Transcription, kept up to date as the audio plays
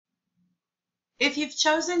If you've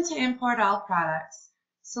chosen to import all products,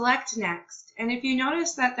 select Next, and if you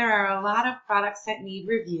notice that there are a lot of products that need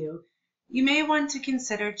review, you may want to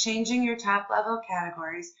consider changing your top-level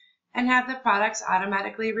categories and have the products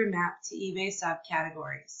automatically remap to eBay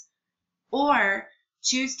subcategories. Or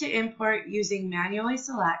choose to import using manually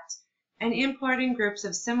select and import in groups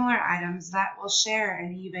of similar items that will share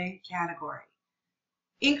an eBay category.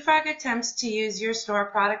 inkFrog attempts to use your store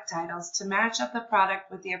product titles to match up the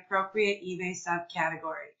product with the appropriate eBay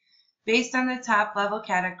subcategory based on the top-level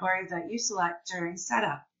categories that you select during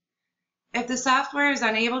setup. If the software is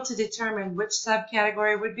unable to determine which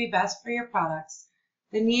subcategory would be best for your products,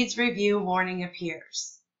 the Needs Review warning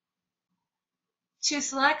appears. To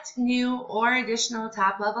select new or additional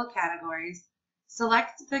top-level categories,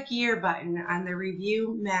 select the gear button on the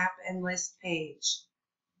Review, Map, and List page.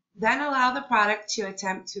 Then allow the product to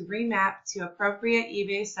attempt to remap to appropriate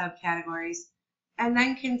eBay subcategories, and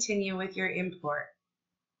then continue with your import.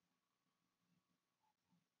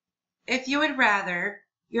 If you would rather,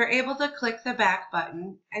 you're able to click the back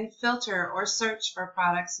button and filter or search for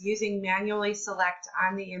products using manually select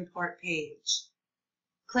on the import page.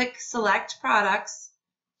 Click Select Products,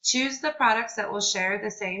 choose the products that will share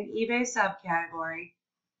the same eBay subcategory,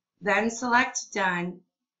 then select Done,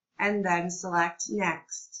 and then select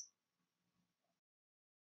Next.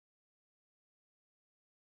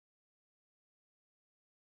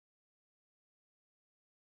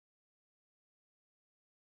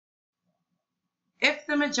 If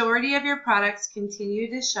the majority of your products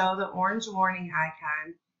continue to show the orange warning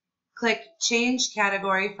icon, click Change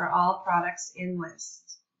Category for all products in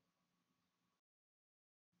list.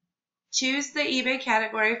 Choose the eBay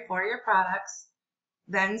category for your products,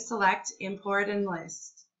 then select Import and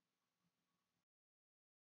List.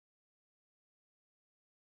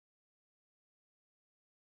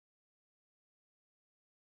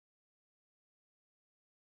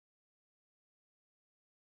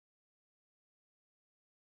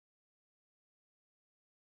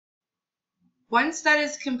 Once that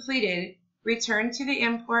is completed, return to the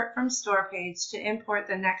Import from Store page to import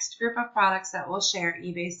the next group of products that will share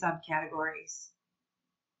eBay subcategories.